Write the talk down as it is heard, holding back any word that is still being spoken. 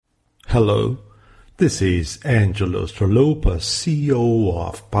Hello, this is Angelo Stralopa, CEO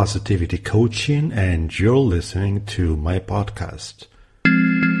of Positivity Coaching, and you're listening to my podcast.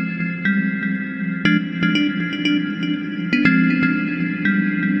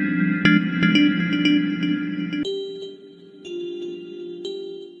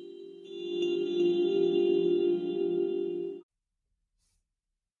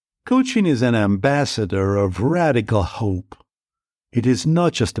 Coaching is an ambassador of radical hope. It is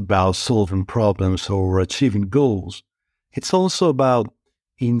not just about solving problems or achieving goals. It's also about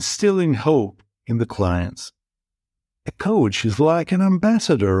instilling hope in the clients. A coach is like an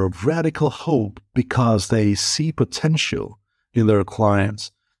ambassador of radical hope because they see potential in their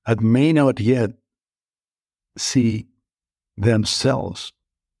clients that may not yet see themselves.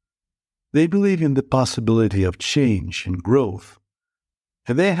 They believe in the possibility of change and growth,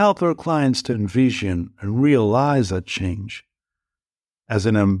 and they help their clients to envision and realize that change. As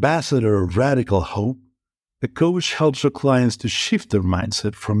an ambassador of radical hope, the coach helps their clients to shift their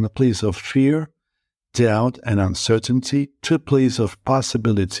mindset from a place of fear, doubt, and uncertainty to a place of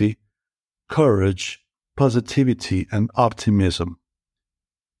possibility, courage, positivity, and optimism.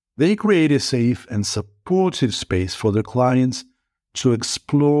 They create a safe and supportive space for their clients to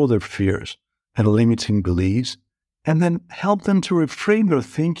explore their fears and limiting beliefs, and then help them to reframe their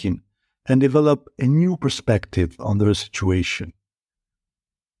thinking and develop a new perspective on their situation.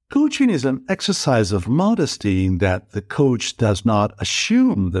 Coaching is an exercise of modesty in that the coach does not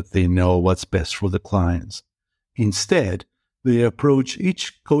assume that they know what's best for the clients. Instead, they approach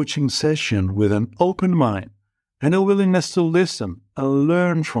each coaching session with an open mind and a willingness to listen and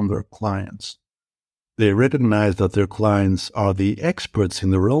learn from their clients. They recognize that their clients are the experts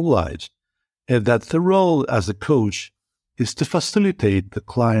in their own lives, and that the role as a coach is to facilitate the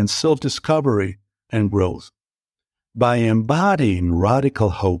client's self-discovery and growth. By embodying radical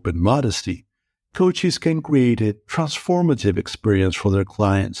hope and modesty, coaches can create a transformative experience for their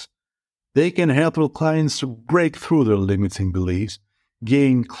clients. They can help their clients to break through their limiting beliefs,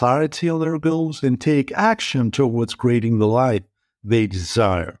 gain clarity on their goals, and take action towards creating the life they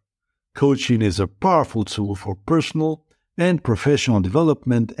desire. Coaching is a powerful tool for personal and professional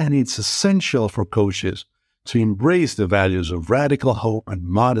development, and it's essential for coaches to embrace the values of radical hope and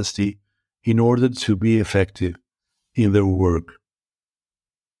modesty in order to be effective in their work.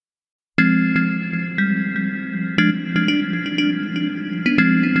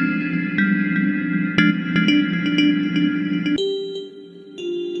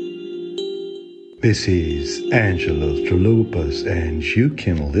 This is Angelo Stralopas, and you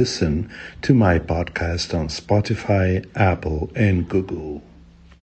can listen to my podcast on Spotify, Apple, and Google.